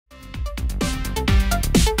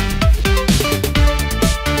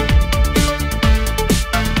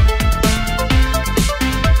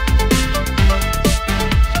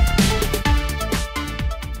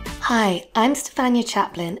Hi, I'm Stefania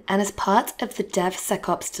Chaplin, and as part of the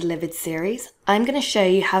DevSecOps Delivered series, I'm going to show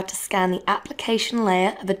you how to scan the application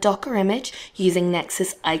layer of a Docker image using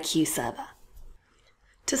Nexus IQ Server.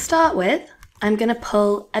 To start with, I'm going to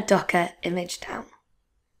pull a Docker image down.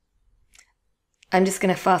 I'm just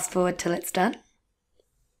going to fast forward till it's done.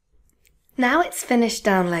 Now it's finished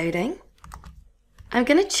downloading, I'm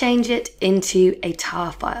going to change it into a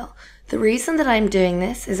tar file. The reason that I'm doing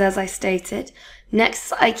this is, as I stated,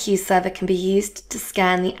 Nexus IQ Server can be used to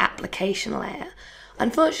scan the application layer.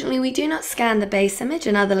 Unfortunately, we do not scan the base image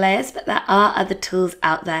and other layers, but there are other tools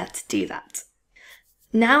out there to do that.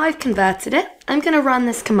 Now I've converted it, I'm going to run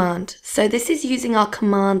this command. So this is using our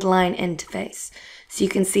command line interface. So you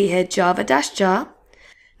can see here java-jar,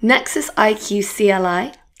 Nexus IQ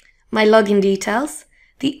CLI, my login details,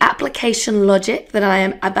 the application logic that I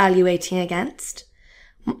am evaluating against,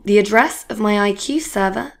 the address of my IQ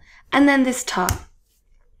server, and then this tar.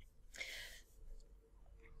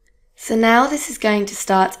 So now this is going to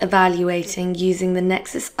start evaluating using the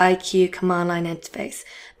Nexus IQ command line interface.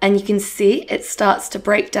 And you can see it starts to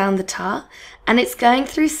break down the tar, and it's going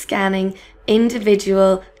through scanning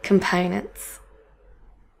individual components.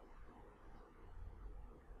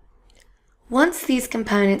 Once these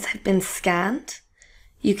components have been scanned,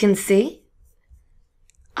 you can see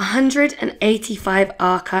 185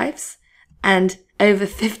 archives and over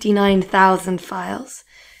 59,000 files.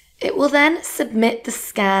 It will then submit the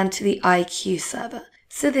scan to the IQ server.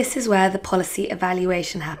 So this is where the policy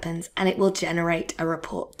evaluation happens, and it will generate a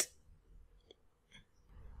report.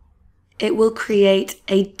 It will create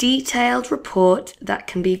a detailed report that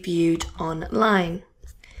can be viewed online.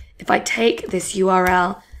 If I take this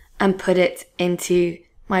URL and put it into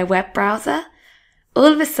my web browser,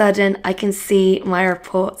 all of a sudden I can see my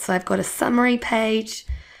report. So I've got a summary page,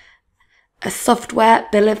 a software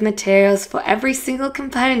bill of materials for every single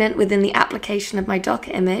component within the application of my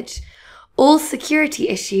Docker image, all security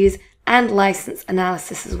issues and license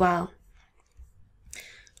analysis as well.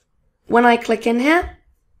 When I click in here,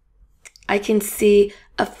 I can see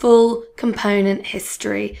a full component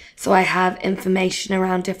history. So I have information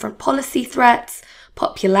around different policy threats,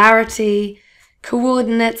 popularity,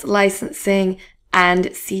 coordinates, licensing, and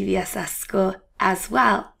CVSS score as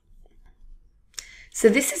well. So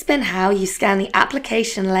this has been how you scan the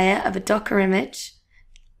application layer of a Docker image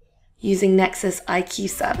using Nexus IQ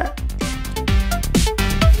Server.